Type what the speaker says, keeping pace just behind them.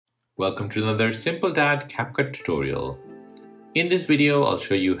Welcome to another Simple Dad Capcut tutorial. In this video, I'll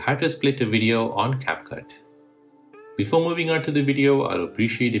show you how to split a video on Capcut. Before moving on to the video, I'd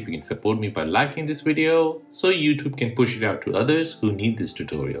appreciate if you can support me by liking this video so YouTube can push it out to others who need this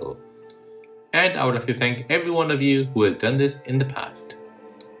tutorial. And I would like to thank every one of you who has done this in the past.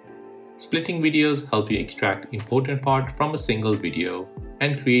 Splitting videos help you extract important part from a single video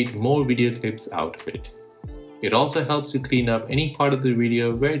and create more video clips out of it. It also helps you clean up any part of the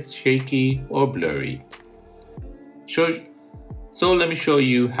video where it's shaky or blurry. So let me show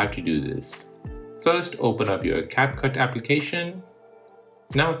you how to do this. First, open up your Capcut application.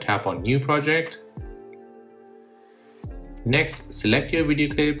 Now tap on New Project. Next, select your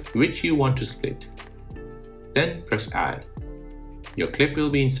video clip which you want to split. Then press Add. Your clip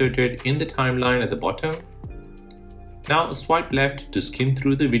will be inserted in the timeline at the bottom. Now swipe left to skim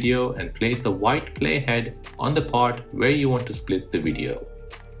through the video and place a white playhead on the part where you want to split the video.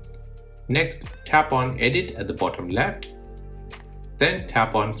 Next, tap on Edit at the bottom left. Then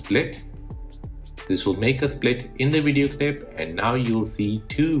tap on Split. This will make a split in the video clip and now you'll see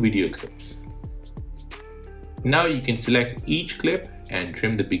two video clips. Now you can select each clip and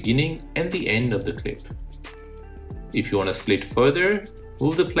trim the beginning and the end of the clip. If you want to split further,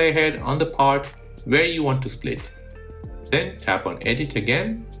 move the playhead on the part where you want to split. Then tap on Edit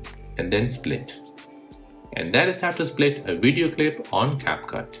again and then Split. And that is how to split a video clip on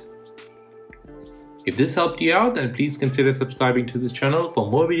Capcut. If this helped you out, then please consider subscribing to this channel for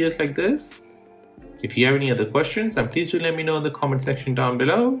more videos like this. If you have any other questions, then please do let me know in the comment section down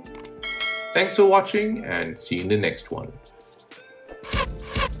below. Thanks for watching and see you in the next one.